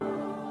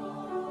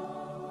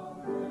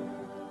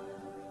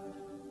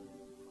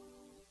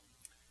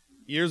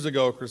Years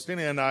ago,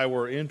 Christina and I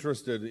were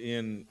interested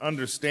in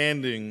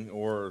understanding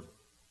or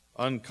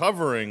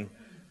uncovering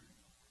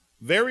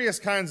various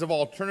kinds of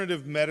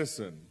alternative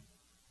medicine.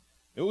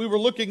 We were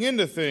looking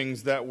into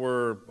things that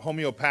were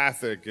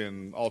homeopathic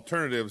and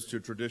alternatives to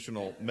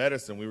traditional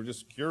medicine. We were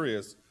just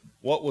curious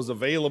what was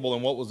available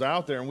and what was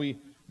out there. And we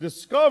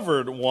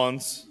discovered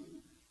once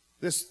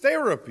this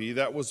therapy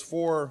that was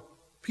for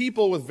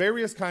people with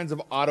various kinds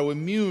of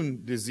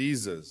autoimmune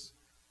diseases.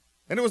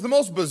 And it was the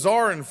most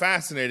bizarre and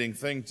fascinating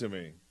thing to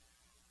me.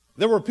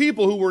 There were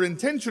people who were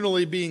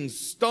intentionally being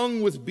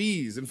stung with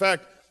bees. In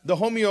fact, the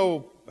what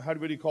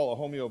do you call a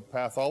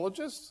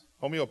homeopathologist?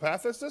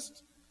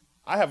 Homeopathicist?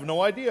 I have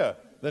no idea.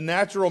 The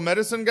natural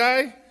medicine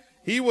guy,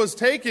 he was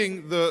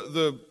taking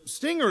the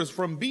stingers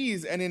from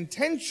bees and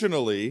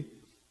intentionally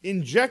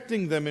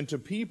injecting them into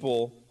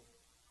people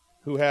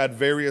who had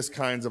various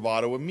kinds of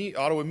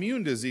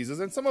autoimmune diseases.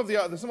 And some of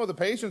the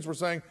patients were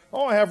saying,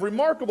 "Oh, I have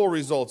remarkable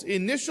results.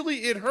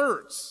 Initially, it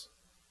hurts."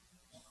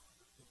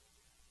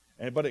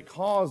 But it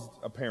caused,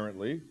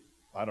 apparently,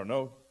 I don't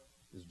know,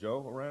 is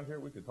Joe around here?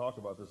 We could talk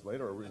about this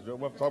later. Or Joe,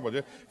 we'll have to talk about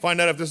it. Find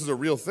out if this is a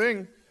real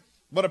thing.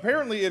 But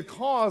apparently it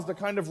caused a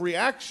kind of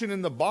reaction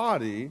in the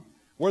body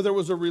where there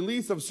was a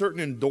release of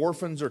certain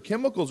endorphins or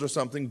chemicals or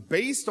something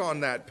based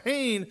on that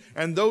pain,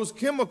 and those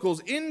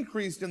chemicals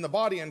increased in the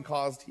body and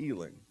caused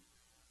healing.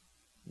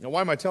 Now,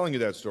 why am I telling you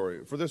that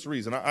story? For this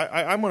reason.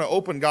 I'm going to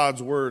open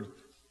God's Word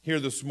here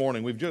this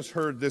morning. We've just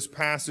heard this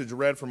passage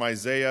read from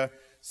Isaiah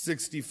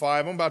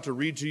 65. I'm about to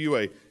read to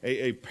you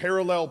a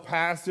parallel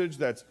passage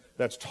that's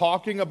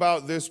talking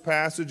about this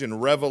passage in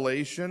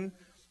Revelation.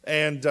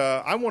 And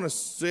I want to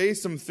say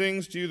some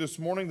things to you this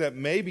morning that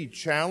may be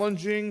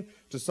challenging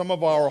to some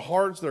of our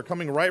hearts that are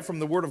coming right from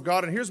the Word of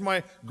God. And here's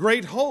my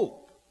great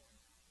hope.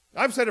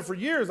 I've said it for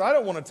years. I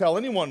don't want to tell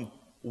anyone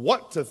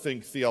what to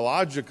think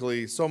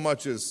theologically so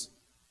much as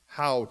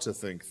how to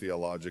think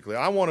theologically.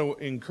 I want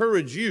to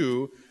encourage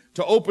you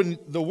to open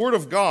the Word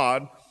of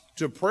God,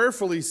 to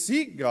prayerfully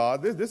seek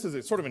God. This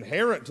is sort of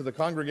inherent to the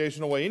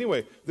congregational way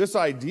anyway. This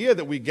idea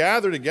that we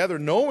gather together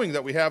knowing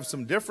that we have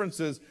some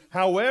differences.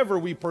 However,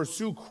 we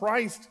pursue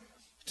Christ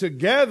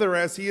together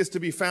as He is to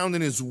be found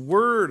in His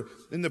Word,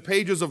 in the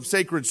pages of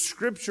sacred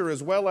Scripture,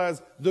 as well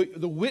as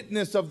the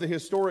witness of the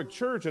historic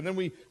church. And then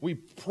we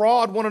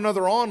prod one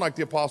another on, like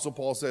the Apostle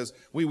Paul says.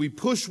 We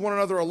push one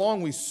another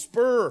along. We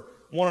spur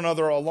one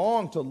another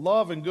along to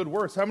love and good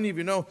works. How many of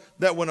you know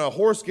that when a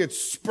horse gets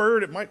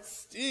spurred, it might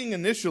sting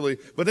initially,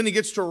 but then he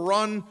gets to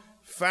run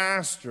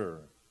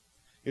faster?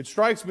 It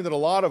strikes me that a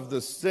lot of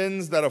the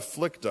sins that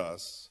afflict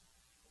us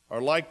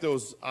are like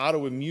those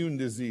autoimmune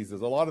diseases.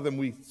 A lot of them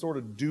we sort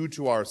of do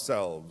to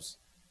ourselves.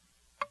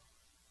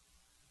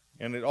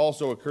 And it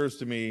also occurs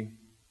to me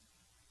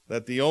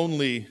that the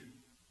only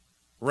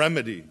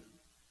remedy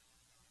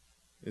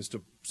is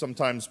to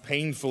sometimes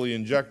painfully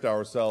inject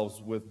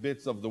ourselves with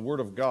bits of the Word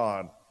of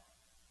God,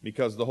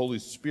 because the Holy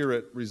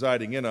Spirit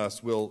residing in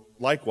us will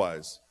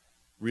likewise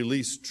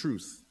release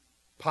truth,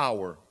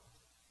 power,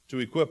 to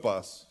equip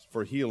us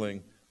for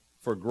healing,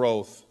 for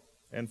growth,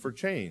 and for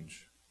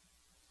change.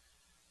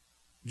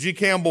 G.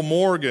 Campbell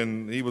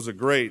Morgan, he was a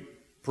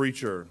great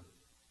preacher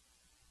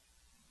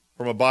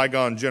from a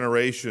bygone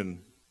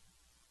generation.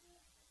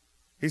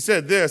 He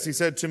said this, he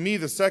said, "To me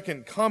the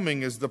second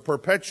coming is the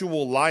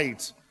perpetual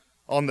light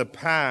on the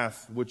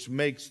path which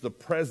makes the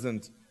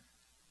present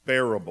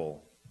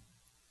bearable."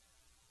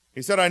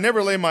 He said, "I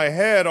never lay my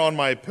head on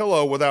my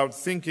pillow without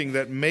thinking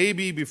that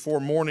maybe before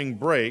morning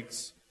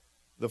breaks,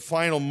 the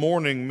final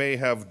morning may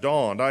have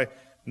dawned. I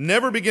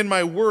never begin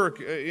my work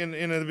in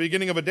the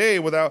beginning of a day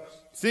without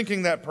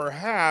thinking that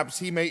perhaps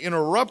He may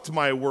interrupt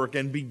my work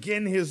and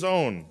begin His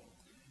own."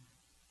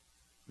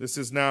 This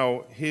is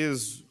now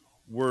His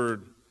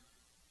word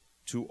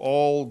to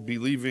all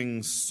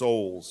believing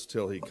souls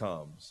till He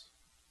comes.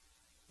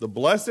 The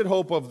blessed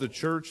hope of the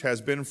church has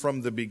been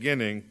from the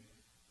beginning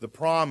the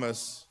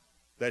promise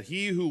that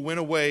He who went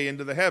away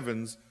into the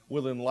heavens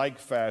will in like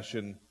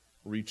fashion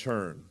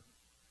return.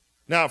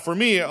 Now, for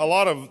me, a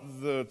lot of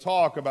the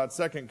talk about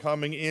second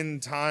coming,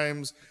 end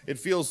times, it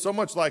feels so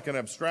much like an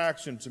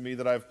abstraction to me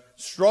that I've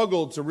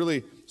struggled to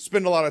really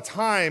spend a lot of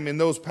time in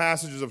those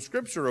passages of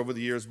Scripture over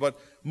the years. But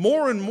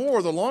more and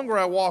more, the longer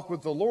I walk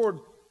with the Lord,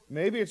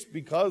 maybe it's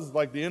because,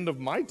 like the end of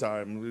my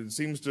time, it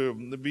seems to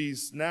be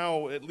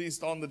now at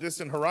least on the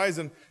distant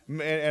horizon.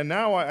 And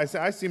now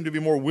I seem to be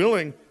more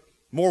willing,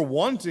 more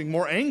wanting,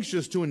 more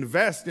anxious to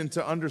invest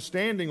into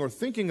understanding or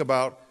thinking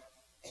about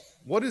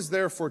what is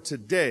there for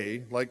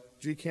today, like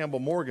G. Campbell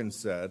Morgan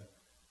said,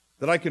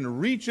 that I can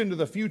reach into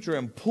the future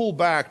and pull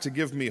back to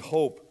give me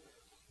hope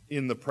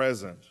in the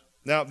present.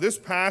 Now, this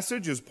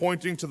passage is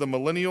pointing to the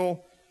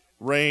millennial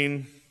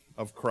reign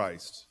of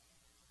Christ.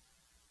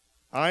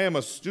 I am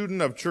a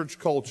student of church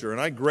culture, and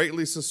I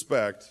greatly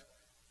suspect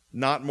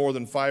not more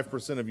than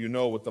 5% of you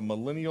know what the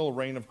millennial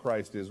reign of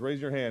Christ is. Raise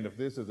your hand if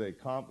this is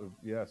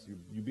yes,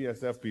 you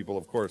BSF people,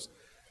 of course.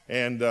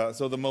 And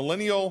so the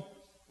millennial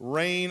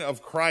reign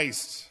of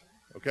Christ,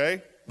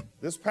 okay?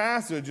 This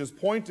passage is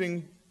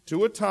pointing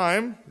to a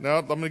time, now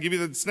I'm going to give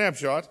you the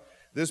snapshot,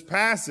 This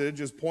passage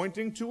is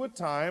pointing to a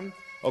time,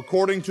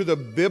 according to the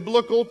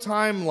biblical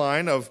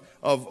timeline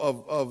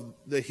of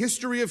the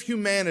history of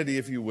humanity,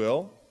 if you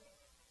will.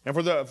 And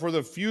for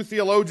the few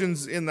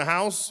theologians in the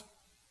house,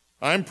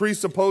 I'm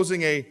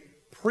presupposing a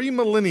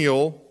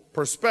premillennial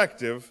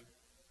perspective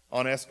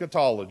on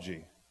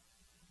eschatology.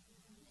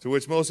 To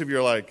which most of you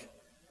are like,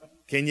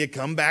 can you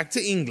come back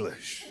to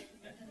English?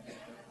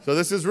 So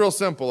this is real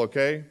simple,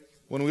 okay?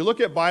 When we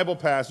look at Bible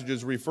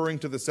passages referring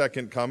to the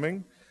second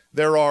coming,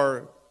 there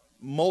are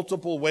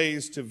multiple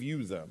ways to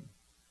view them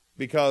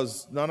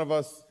because none of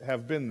us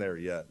have been there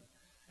yet.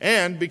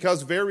 And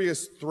because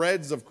various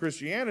threads of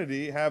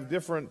Christianity have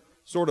different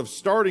sort of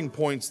starting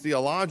points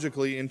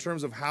theologically in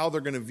terms of how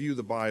they're going to view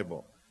the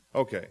Bible.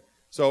 Okay,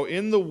 so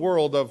in the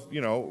world of,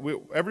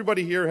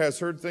 everybody here has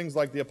heard things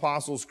like the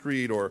Apostles'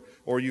 Creed, or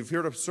you've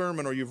heard a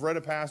sermon, or you've read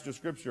a passage of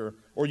Scripture,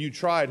 or you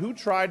tried. Who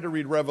tried to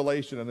read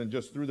Revelation and then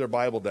just threw their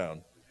Bible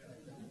down?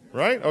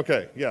 Right?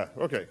 Okay, yeah,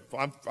 okay.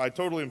 I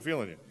totally am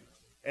feeling you.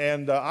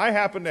 And I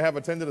happen to have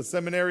attended a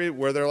seminary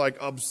where they're like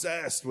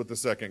obsessed with the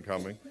second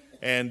coming.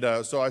 And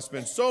so I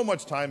spend so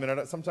much time in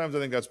it. Sometimes I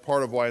think that's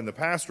part of why in the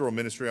pastoral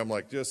ministry I'm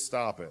like, just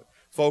stop it.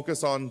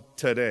 Focus on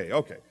today.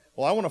 Okay.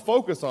 Well, I want to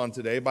focus on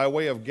today by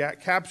way of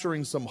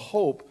capturing some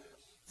hope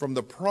from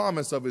the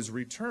promise of his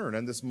return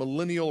and this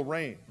millennial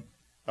reign.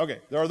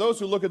 Okay. There are those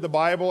who look at the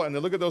Bible and they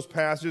look at those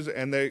passages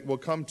and they will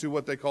come to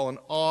what they call an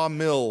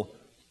amill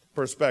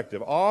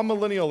perspective.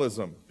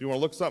 Amillennialism. If you want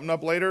to look something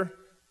up later,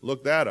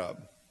 look that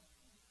up.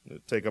 It'll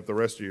take up the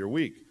rest of your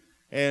week.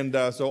 And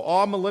so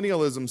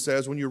amillennialism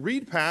says when you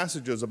read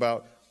passages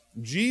about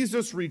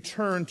Jesus'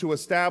 return to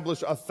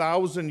establish a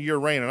 1,000-year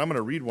reign, and I'm going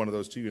to read one of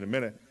those to you in a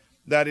minute,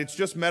 that it's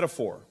just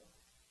metaphor.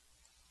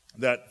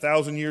 That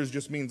 1,000 years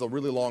just means a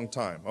really long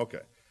time.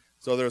 Okay.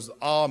 So there's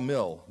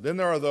amill. Then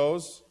there are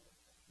those,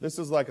 this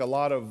is like a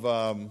lot of,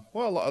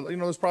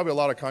 there's probably a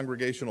lot of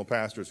congregational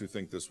pastors who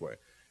think this way.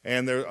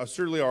 And there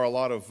certainly are a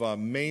lot of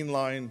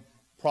mainline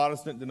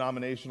Protestant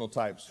denominational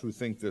types who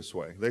think this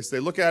way. They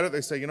look at it, they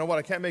say, you know what,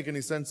 I can't make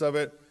any sense of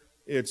it.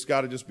 It's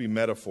got to just be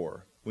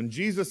metaphor. When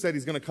Jesus said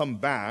he's going to come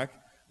back,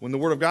 when the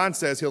Word of God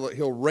says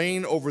he'll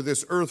reign over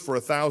this earth for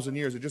 1,000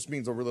 years, it just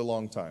means a really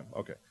long time.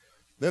 Okay.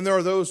 Then there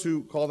are those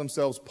who call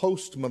themselves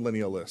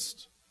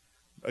post-millennialists.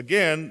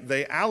 Again,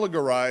 they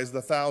allegorize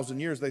the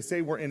 1,000 years. They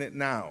say we're in it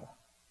now.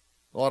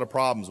 A lot of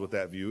problems with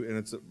that view, and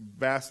it's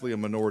vastly a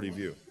minority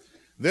view.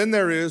 Then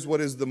there is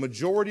what is the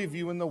majority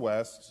view in the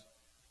West.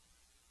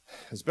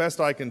 As best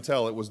I can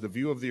tell, it was the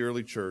view of the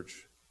early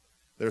church.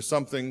 There's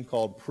something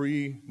called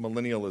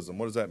premillennialism.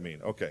 What does that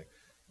mean? Okay.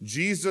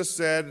 Jesus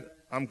said,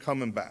 I'm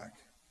coming back.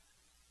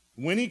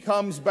 When he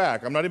comes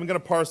back, I'm not even going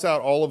to parse out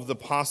all of the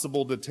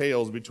possible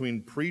details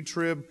between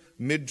pre-trib,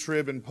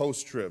 mid-trib, and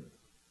post-trib.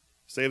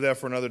 Save that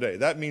for another day.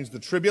 That means the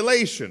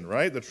tribulation,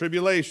 right? The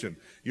tribulation.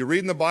 You read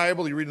in the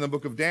Bible, you read in the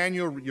book of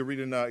Daniel, you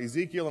read in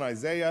Ezekiel and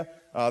Isaiah.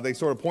 They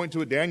sort of point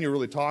to it. Daniel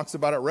really talks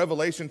about it.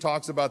 Revelation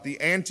talks about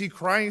the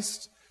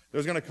Antichrist.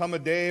 There's going to come a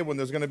day when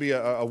there's going to be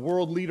a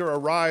world leader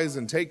arise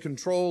and take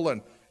control.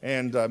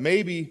 And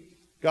maybe,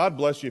 God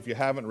bless you if you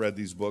haven't read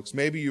these books.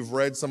 Maybe you've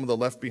read some of the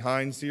Left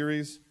Behind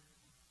series.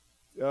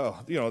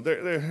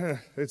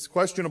 It's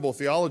questionable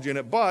theology in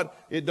it, but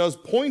it does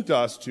point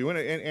us to,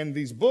 and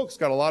these books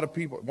got a lot of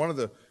people. One of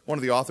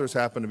the authors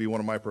happened to be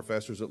one of my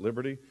professors at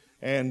Liberty,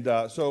 and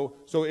so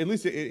at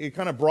least it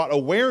kind of brought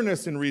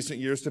awareness in recent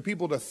years to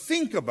people to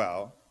think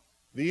about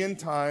the end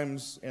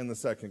times and the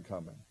second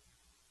coming.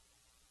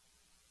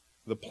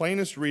 The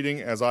plainest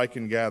reading, as I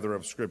can gather,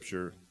 of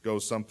Scripture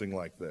goes something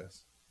like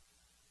this: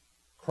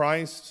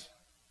 Christ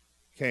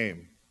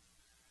came.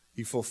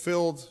 He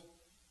fulfilled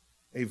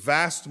a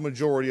vast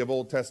majority of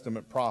Old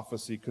Testament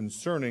prophecy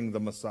concerning the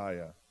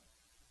Messiah.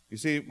 You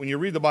see, when you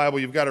read the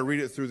Bible, you've got to read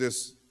it through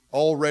this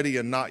already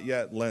and not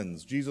yet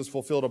lens. Jesus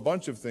fulfilled a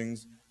bunch of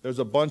things. There's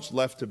a bunch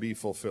left to be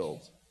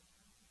fulfilled.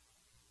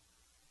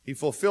 He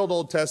fulfilled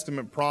Old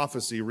Testament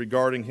prophecy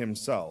regarding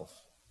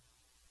himself.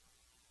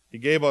 He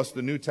gave us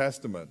the New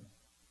Testament.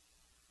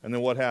 And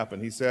then what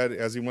happened? He said,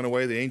 as he went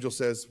away, the angel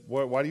says,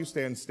 why do you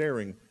stand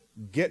staring?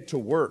 Get to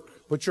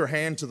work. Put your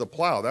hand to the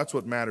plow. That's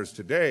what matters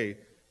today.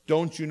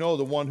 Don't you know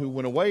the one who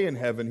went away in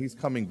heaven, he's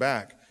coming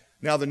back.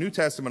 Now, the New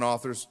Testament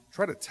authors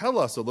try to tell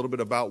us a little bit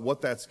about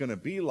what that's going to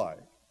be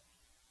like.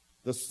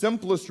 The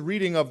simplest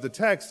reading of the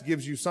text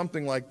gives you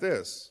something like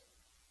this.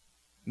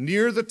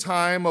 Near the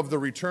time of the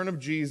return of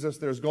Jesus,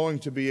 there's going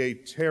to be a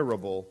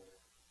terrible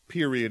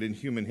period in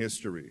human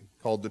history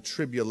called the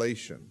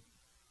tribulation.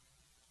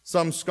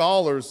 Some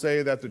scholars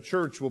say that the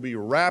church will be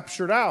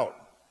raptured out.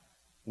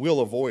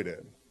 We'll avoid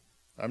it.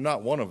 I'm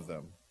not one of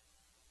them.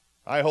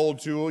 I hold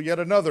to yet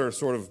another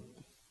sort of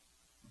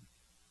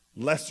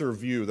lesser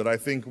view that I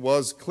think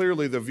was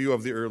clearly the view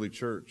of the early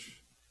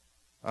church.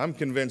 I'm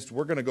convinced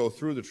we're going to go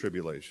through the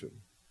tribulation.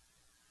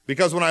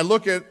 Because when I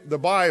look at the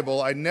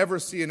Bible, I never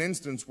see an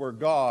instance where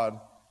God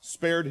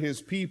spared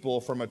his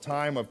people from a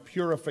time of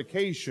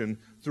purification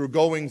through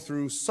going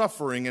through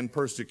suffering and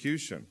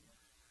persecution.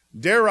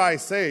 Dare I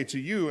say to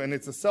you, and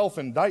it's a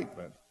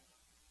self-indictment,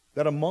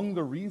 that among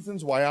the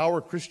reasons why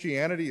our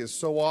Christianity is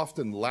so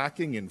often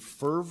lacking in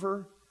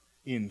fervor,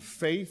 in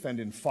faith, and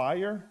in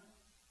fire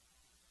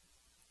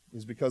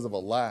is because of a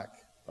lack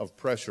of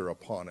pressure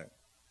upon it.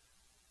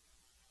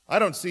 I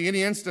don't see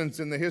any instance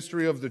in the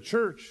history of the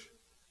church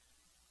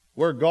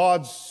where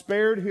God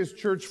spared his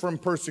church from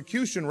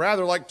persecution.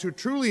 Rather, like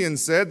Tertullian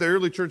said, the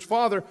early church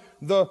father,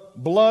 the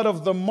blood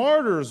of the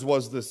martyrs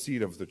was the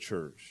seed of the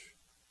church.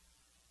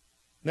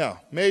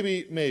 Now,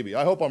 maybe,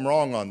 I hope I'm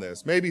wrong on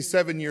this. Maybe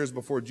 7 years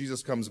before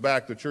Jesus comes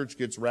back, the church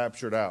gets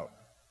raptured out.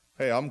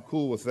 Hey, I'm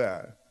cool with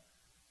that.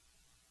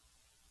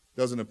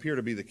 Doesn't appear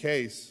to be the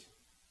case.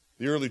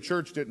 The early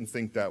church didn't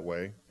think that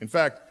way. In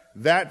fact,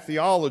 that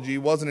theology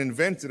wasn't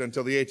invented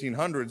until the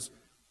 1800s,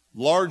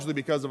 largely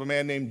because of a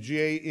man named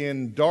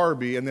J.N.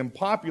 Darby, and then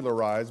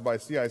popularized by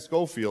C.I.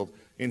 Scofield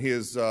in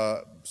his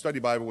study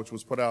Bible, which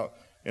was put out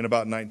in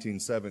about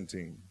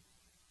 1917.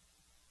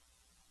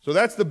 So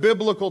that's the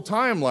biblical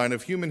timeline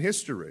of human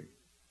history.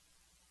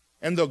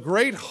 And the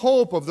great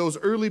hope of those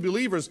early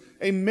believers,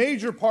 a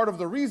major part of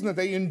the reason that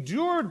they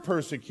endured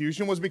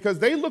persecution was because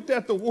they looked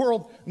at the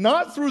world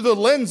not through the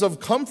lens of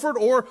comfort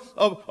or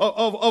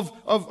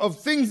of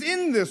things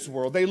in this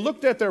world. They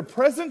looked at their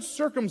present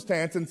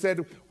circumstance and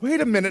said,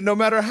 wait a minute, no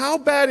matter how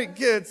bad it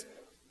gets,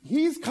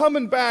 he's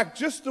coming back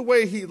just the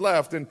way he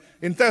left. And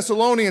in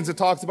Thessalonians, it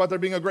talks about there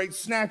being a great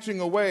snatching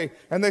away.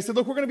 And they said,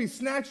 look, we're going to be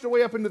snatched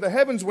away up into the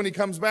heavens when he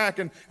comes back.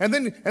 And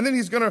then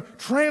he's going to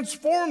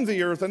transform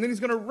the earth. And then he's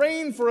going to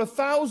reign for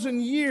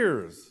 1,000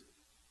 years.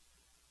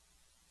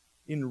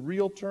 In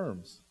real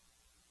terms.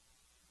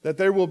 That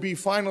there will be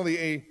finally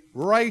a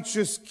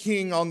righteous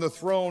king on the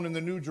throne in the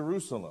New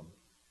Jerusalem.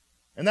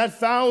 And that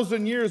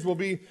 1,000 years will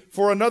be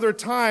for another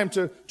time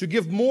to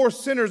give more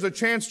sinners a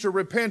chance to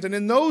repent. And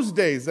in those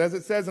days, as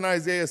it says in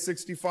Isaiah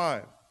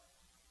 65,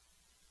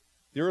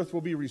 the earth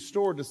will be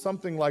restored to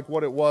something like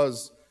what it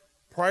was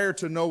prior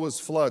to Noah's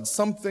flood,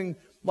 something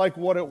like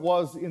what it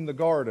was in the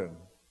garden.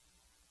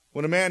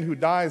 When a man who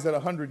dies at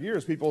 100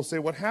 years, people will say,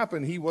 what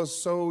happened? He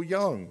was so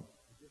young.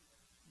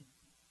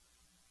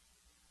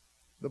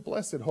 The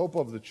blessed hope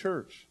of the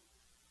church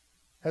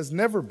has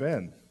never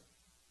been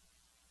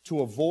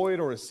to avoid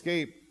or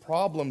escape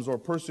problems or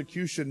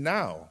persecution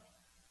now,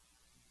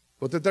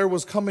 but that there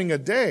was coming a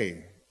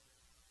day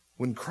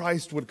when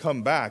Christ would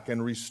come back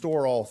and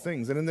restore all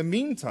things. And in the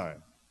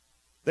meantime,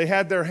 they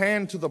had their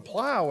hand to the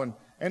plow and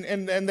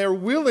they're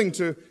willing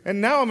to,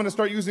 and now I'm going to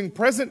start using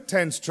present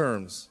tense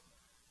terms,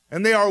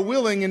 and they are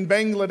willing in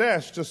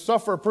Bangladesh to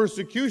suffer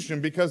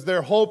persecution because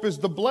their hope is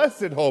the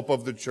blessed hope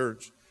of the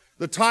church,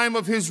 the time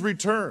of his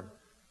return.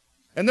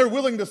 And they're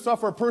willing to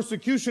suffer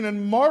persecution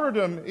and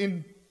martyrdom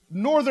in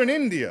northern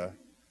India,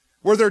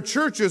 where their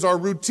churches are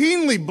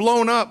routinely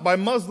blown up by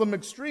Muslim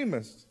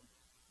extremists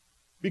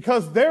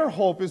because their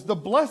hope is the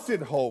blessed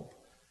hope.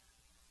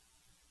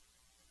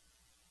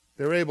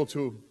 They're able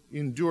to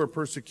endure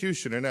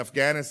persecution in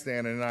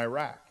Afghanistan and in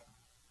Iraq.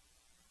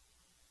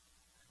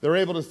 They're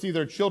able to see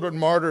their children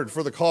martyred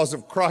for the cause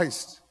of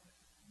Christ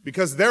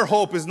because their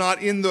hope is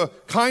not in the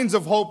kinds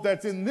of hope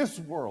that's in this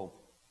world.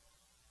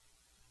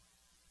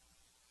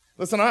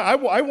 Listen,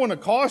 I want to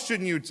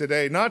caution you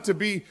today not to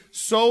be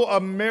so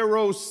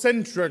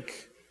Amerocentric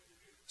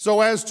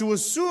so as to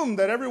assume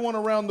that everyone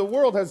around the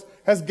world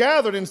has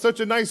gathered in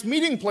such a nice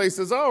meeting place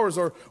as ours,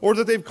 or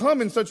that they've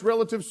come in such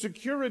relative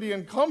security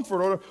and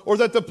comfort, or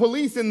that the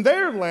police in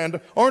their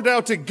land aren't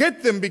out to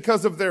get them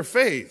because of their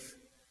faith.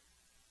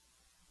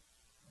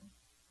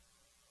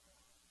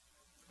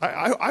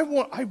 I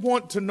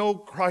want to know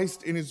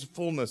Christ in his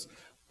fullness.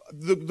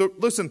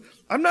 Listen,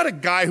 I'm not a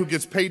guy who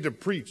gets paid to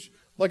preach.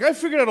 Like, I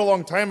figured out a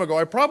long time ago,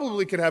 I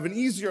probably could have an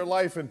easier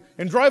life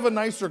and drive a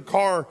nicer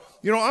car.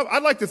 You know,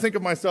 I'd like to think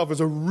of myself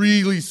as a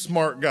really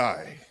smart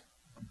guy.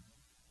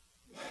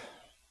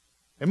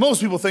 And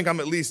most people think I'm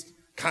at least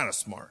kind of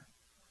smart.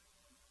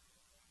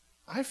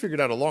 I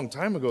figured out a long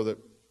time ago that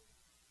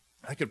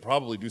I could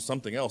probably do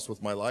something else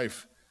with my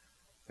life,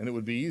 and it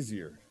would be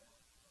easier.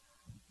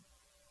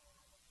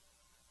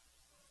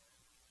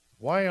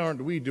 Why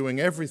aren't we doing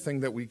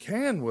everything that we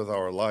can with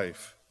our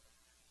life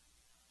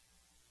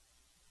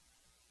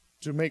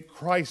to make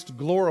Christ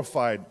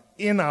glorified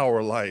in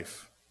our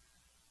life?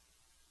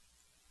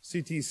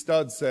 C.T.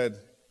 Studd said,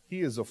 "He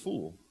is a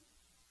fool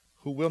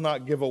who will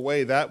not give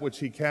away that which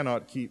he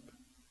cannot keep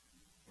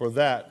for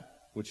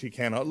that which he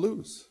cannot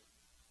lose."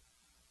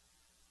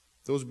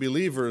 Those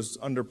believers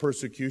under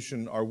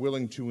persecution are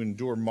willing to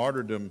endure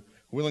martyrdom,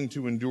 willing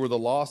to endure the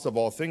loss of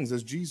all things,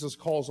 as Jesus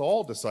calls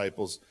all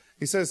disciples.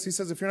 He says,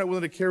 if you're not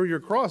willing to carry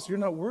your cross, you're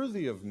not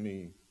worthy of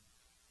me.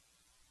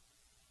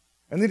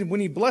 And then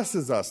when he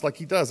blesses us, like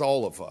he does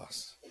all of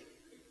us,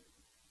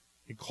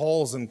 he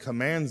calls and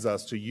commands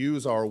us to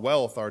use our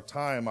wealth, our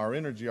time, our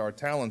energy, our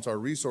talents, our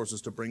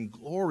resources to bring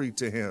glory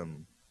to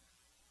him,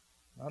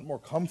 not more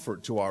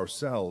comfort to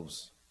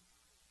ourselves.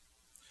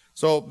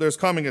 So there's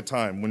coming a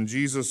time when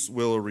Jesus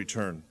will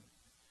return.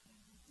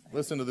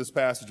 Listen to this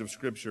passage of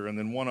Scripture, and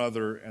then one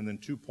other, and then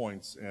 2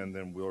 points, and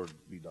then we'll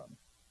be done.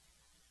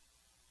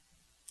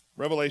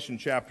 Revelation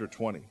chapter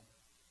 20.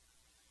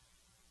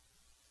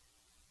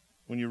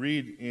 when you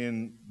read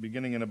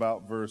beginning in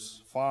about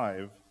verse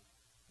 5,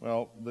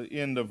 the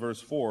end of verse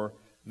 4,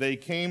 they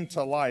came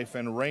to life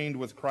and reigned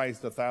with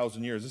Christ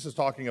 1,000 years. This is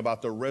talking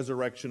about the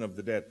resurrection of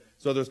the dead.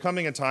 So there's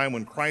coming a time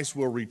when Christ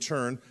will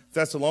return.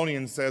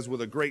 Thessalonians says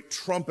with a great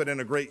trumpet and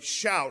a great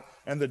shout,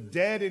 and the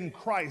dead in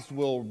Christ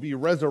will be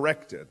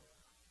resurrected.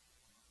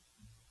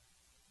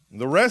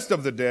 The rest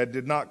of the dead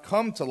did not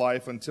come to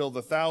life until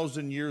the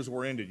 1,000 years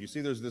were ended. You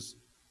see, there's this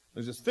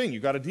thing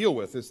you've got to deal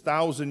with, this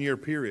 1,000-year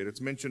period. It's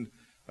mentioned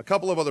a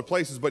couple of other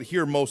places, but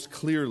here most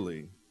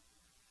clearly.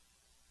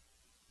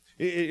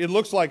 It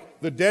looks like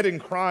the dead in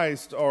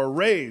Christ are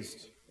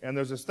raised, and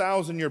there's this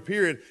 1,000-year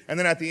period, and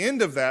then at the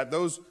end of that,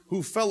 those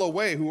who fell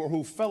away,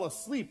 who fell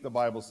asleep, the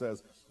Bible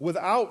says,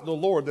 without the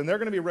Lord, then they're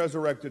going to be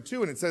resurrected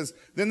too. And it says,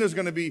 then there's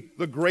going to be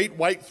the great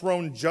white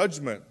throne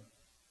judgment.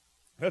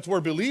 That's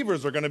where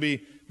believers are going to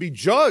be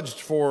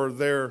judged for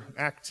their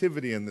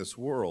activity in this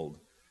world.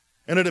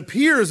 And it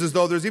appears as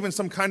though there's even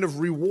some kind of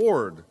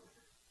reward.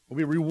 We'll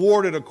be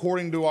rewarded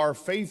according to our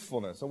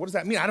faithfulness. So what does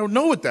that mean? I don't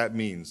know what that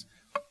means.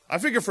 I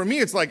figure for me,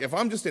 it's like if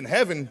I'm just in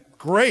heaven,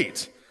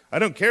 great. I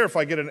don't care if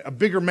I get a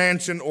bigger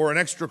mansion or an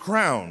extra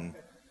crown.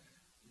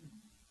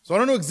 So I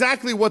don't know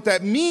exactly what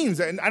that means.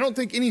 And I don't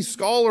think any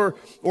scholar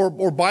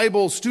or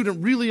Bible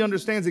student really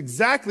understands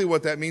exactly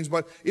what that means.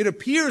 But it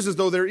appears as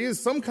though there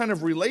is some kind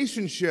of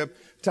relationship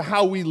to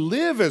how we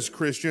live as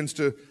Christians,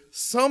 to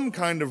some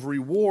kind of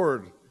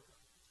reward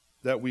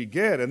that we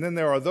get. And then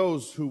there are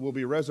those who will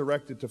be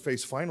resurrected to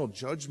face final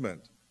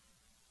judgment.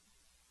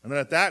 And then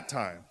at that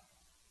time,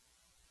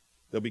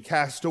 they'll be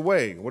cast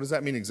away. What does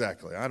that mean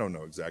exactly? I don't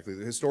know exactly.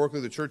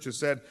 Historically, the church has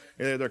said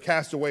they're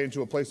cast away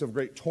into a place of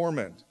great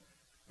torment.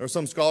 There are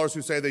some scholars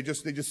who say they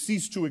just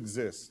cease to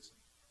exist.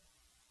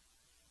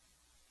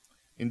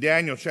 In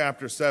Daniel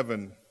chapter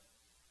 7,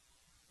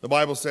 the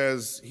Bible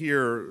says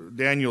here,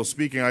 Daniel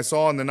speaking, I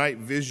saw in the night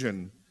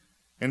vision,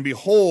 and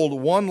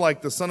behold, one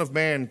like the Son of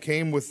Man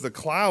came with the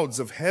clouds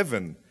of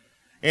heaven,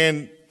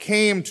 and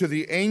came to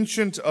the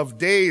Ancient of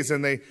Days,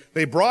 and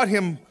they brought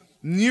him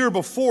near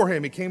before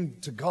him. He came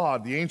to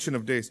God, the Ancient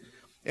of Days.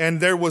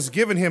 And there was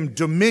given him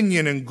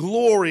dominion and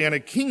glory and a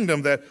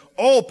kingdom that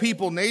all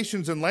people,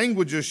 nations, and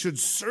languages should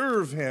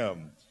serve him.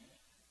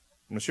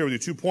 I'm going to share with you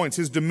 2 points.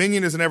 His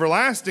dominion is an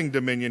everlasting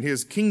dominion.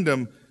 His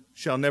kingdom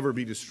shall never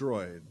be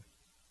destroyed.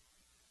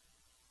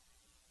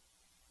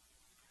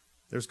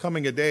 There's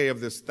coming a day of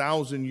this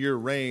 1,000-year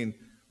reign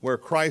where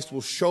Christ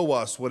will show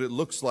us what it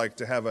looks like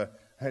to have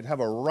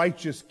a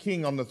righteous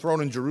king on the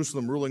throne in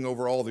Jerusalem ruling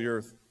over all the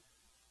earth.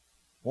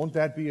 Won't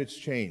that be its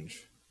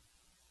change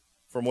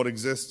from what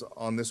exists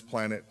on this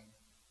planet,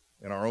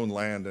 in our own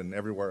land and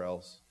everywhere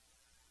else,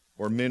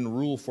 where men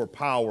rule for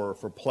power,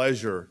 for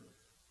pleasure,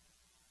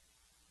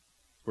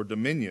 for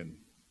dominion?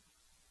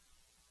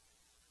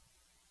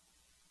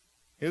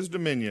 His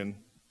dominion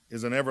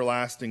is an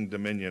everlasting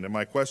dominion. And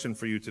my question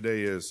for you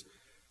today is,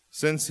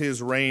 since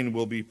his reign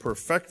will be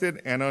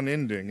perfected and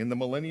unending in the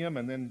millennium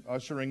and then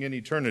ushering in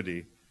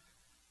eternity,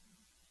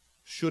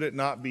 should it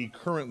not be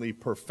currently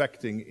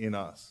perfecting in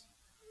us?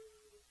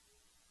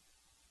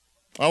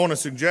 I want to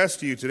suggest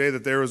to you today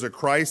that there is a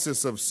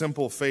crisis of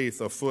simple faith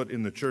afoot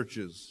in the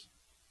churches.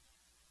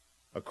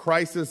 A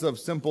crisis of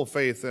simple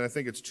faith, and I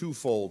think it's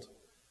twofold.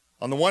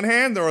 On the one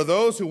hand, there are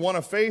those who want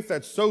a faith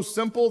that's so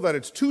simple that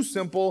it's too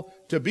simple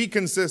to be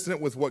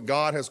consistent with what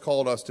God has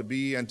called us to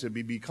be and to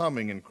be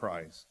becoming in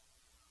Christ.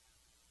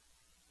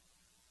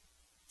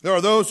 There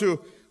are those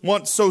who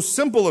want so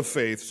simple a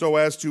faith so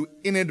as to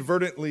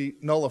inadvertently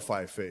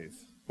nullify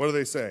faith. What do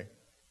they say?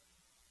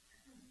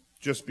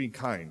 Just be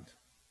kind.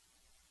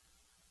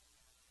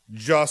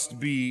 Just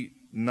be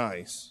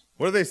nice.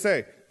 What do they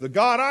say? The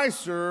God I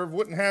serve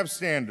wouldn't have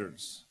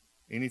standards.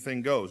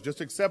 Anything goes. Just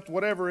accept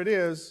whatever it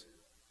is.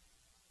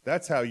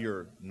 That's how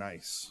you're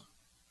nice.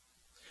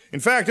 In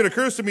fact, it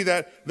occurs to me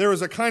that there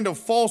is a kind of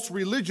false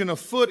religion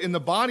afoot in the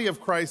body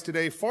of Christ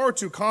today, far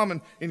too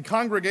common in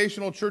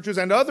congregational churches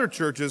and other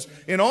churches,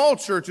 in all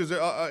churches,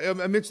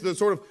 amidst the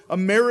sort of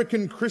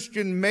American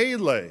Christian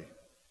melee,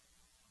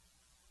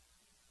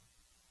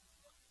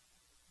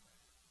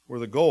 where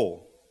the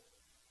goal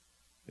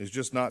is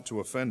just not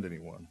to offend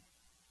anyone.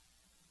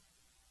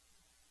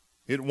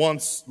 It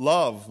wants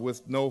love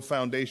with no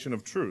foundation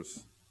of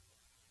truth.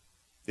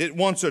 It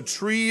wants a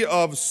tree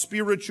of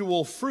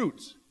spiritual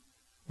fruit.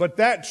 But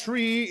that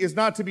tree is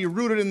not to be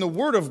rooted in the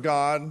Word of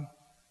God,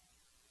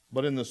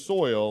 but in the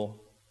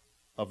soil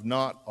of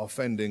not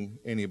offending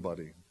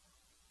anybody.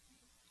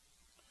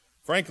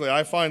 Frankly,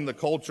 I find the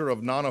culture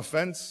of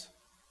non-offense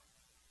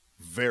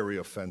very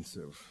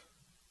offensive.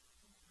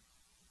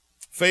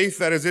 Faith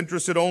that is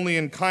interested only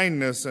in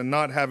kindness and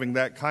not having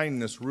that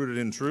kindness rooted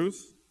in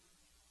truth,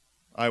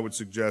 I would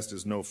suggest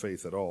is no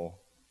faith at all.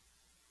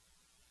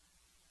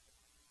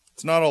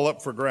 It's not all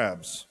up for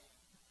grabs.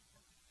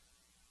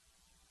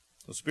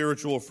 The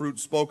spiritual fruit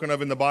spoken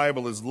of in the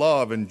Bible is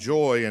love and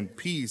joy and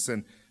peace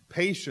and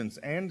patience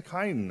and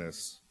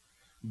kindness,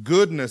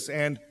 goodness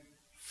and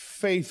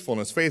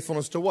faithfulness.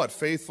 Faithfulness to what?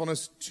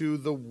 Faithfulness to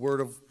the Word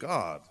of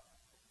God.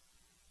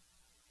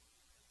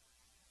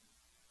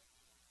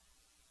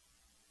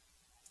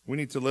 We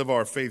need to live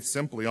our faith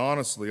simply,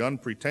 honestly,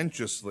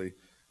 unpretentiously.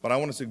 But I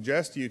want to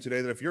suggest to you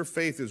today that if your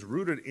faith is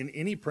rooted in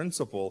any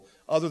principle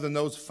other than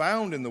those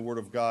found in the Word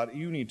of God,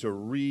 you need to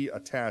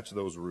reattach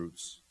those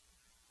roots.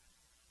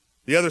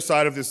 The other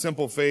side of this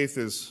simple faith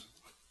is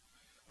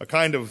a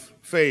kind of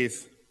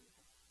faith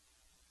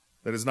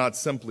that is not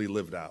simply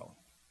lived out.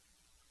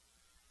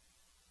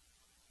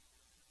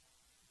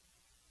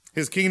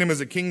 His kingdom is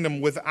a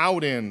kingdom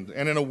without end,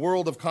 and in a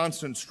world of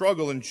constant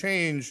struggle and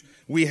change,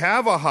 we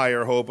have a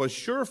higher hope, a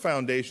sure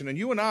foundation, and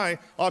you and I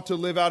ought to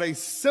live out a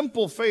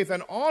simple faith,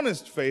 an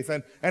honest faith,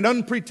 and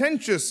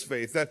unpretentious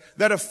faith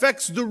that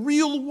affects the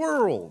real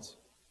world.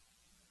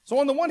 So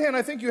on the one hand,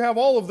 I think you have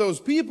all of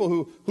those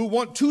people who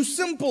want too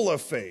simple a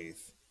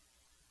faith.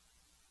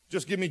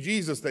 Just give me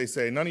Jesus, they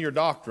say, none of your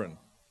doctrine.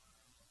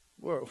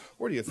 Where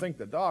do you think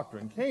the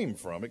doctrine came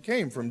from? It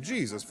came from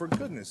Jesus, for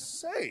goodness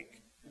sake.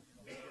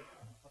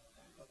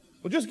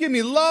 Well, just give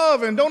me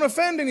love and don't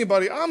offend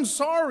anybody. I'm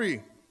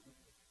sorry.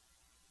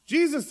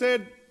 Jesus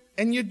said,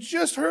 and you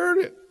just heard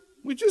it.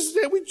 We just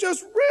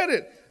read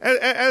it.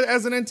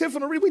 As an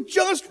antiphonal read, we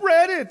just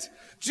read it.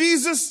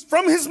 Jesus,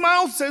 from his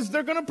mouth, says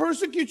they're going to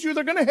persecute you.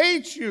 They're going to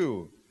hate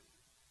you.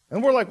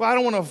 And we're like, well, I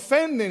don't want to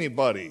offend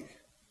anybody.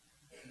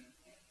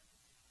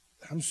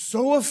 I'm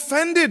so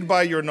offended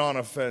by your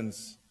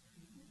non-offense.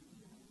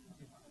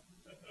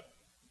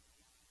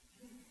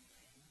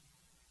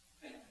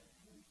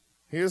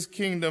 His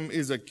kingdom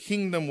is a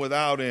kingdom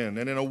without end.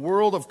 And in a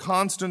world of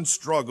constant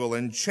struggle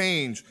and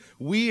change,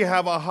 we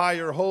have a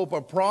higher hope,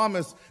 a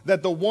promise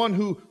that the one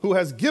who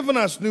has given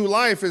us new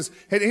life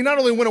he not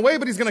only went away,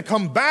 but he's going to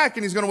come back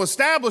and he's going to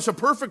establish a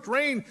perfect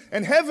reign.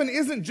 And heaven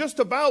isn't just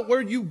about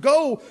where you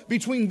go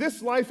between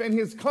this life and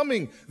his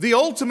coming. The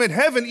ultimate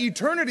heaven,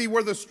 eternity,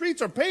 where the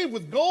streets are paved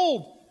with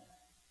gold,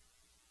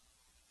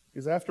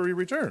 is after he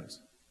returns.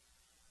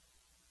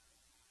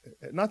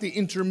 Not the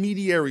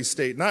intermediary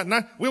state.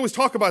 We always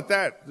talk about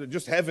that,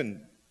 just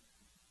heaven.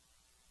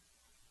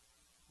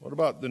 What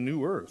about the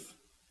new earth?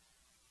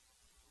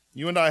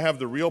 You and I have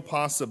the real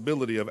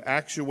possibility of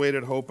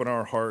actuated hope in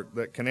our heart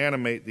that can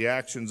animate the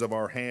actions of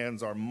our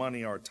hands, our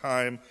money, our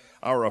time,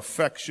 our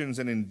affections,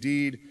 and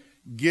indeed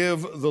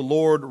give the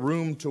Lord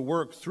room to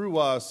work through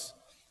us,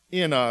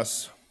 in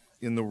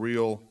the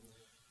real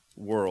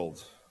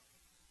world.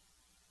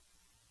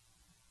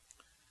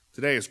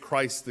 Today is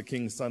Christ the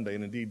King Sunday,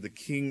 and indeed the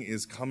King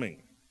is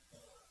coming.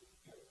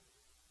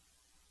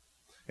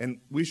 And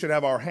we should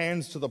have our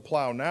hands to the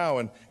plow now,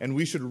 and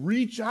we should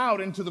reach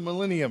out into the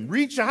millennium,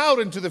 reach out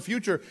into the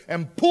future,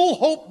 and pull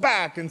hope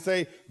back and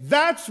say,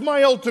 that's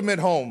my ultimate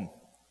home.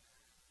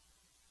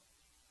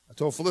 I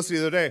told Felicity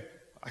the other day,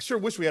 I sure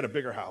wish we had a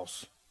bigger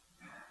house.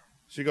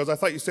 She goes, I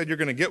thought you said you're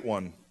going to get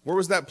one. Where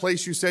was that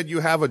place you said you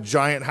have a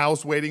giant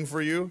house waiting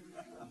for you?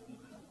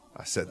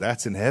 I said,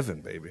 that's in heaven,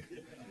 baby.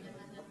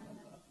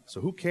 So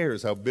who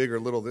cares how big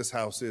or little this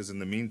house is in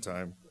the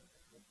meantime?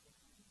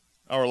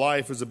 Our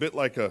life is a bit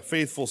like a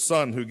faithful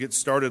son who gets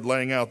started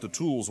laying out the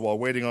tools while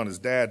waiting on his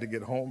dad to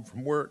get home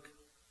from work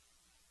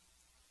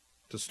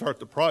to start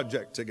the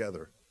project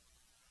together.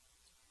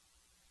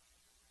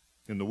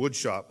 In the wood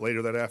shop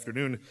later that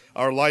afternoon,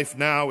 our life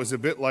now is a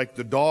bit like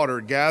the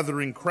daughter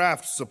gathering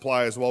craft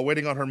supplies while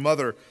waiting on her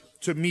mother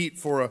to meet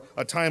for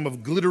a time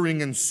of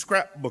glittering and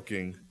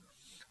scrapbooking.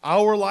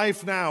 Our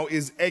life now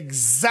is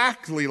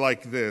exactly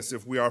like this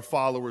if we are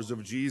followers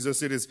of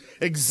Jesus. It is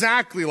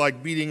exactly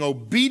like being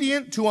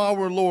obedient to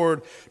our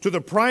Lord, to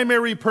the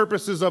primary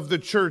purposes of the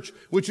church,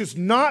 which is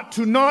not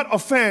to not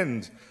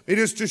offend. It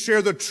is to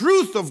share the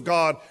truth of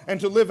God and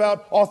to live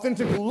out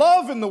authentic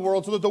love in the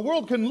world so that the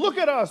world can look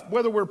at us,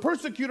 whether we're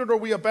persecuted or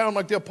we abound,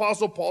 like the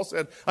Apostle Paul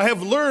said. I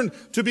have learned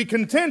to be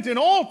content in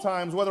all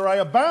times, whether I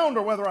abound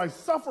or whether I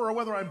suffer or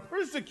whether I'm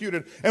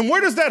persecuted. And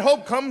where does that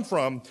hope come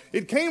from?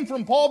 It came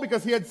from Paul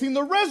because he had seen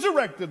the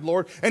resurrected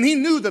Lord, and he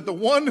knew that the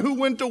one who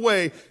went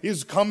away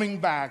is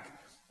coming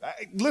back.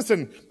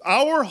 Listen,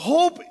 our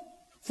hope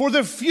for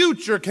the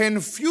future can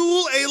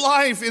fuel a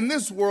life in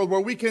this world where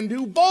we can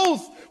do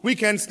both. We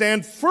can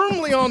stand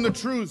firmly on the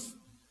truth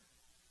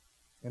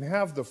and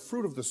have the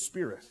fruit of the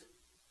Spirit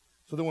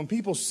so that when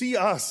people see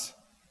us,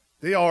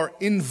 they are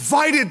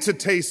invited to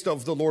taste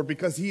of the Lord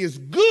because he is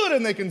good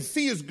and they can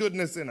see his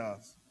goodness in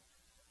us.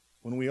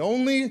 When we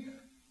only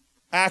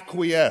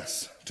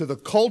acquiesce to the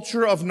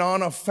culture of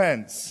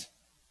non-offense,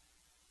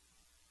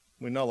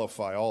 we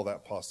nullify all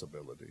that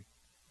possibility.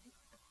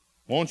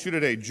 Won't you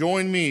today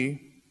join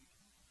me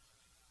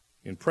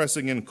in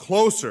pressing in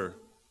closer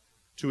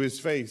to his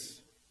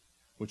face,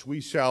 which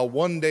we shall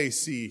one day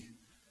see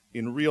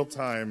in real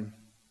time,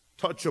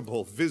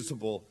 touchable,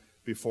 visible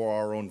before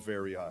our own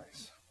very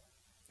eyes.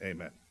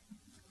 Amen.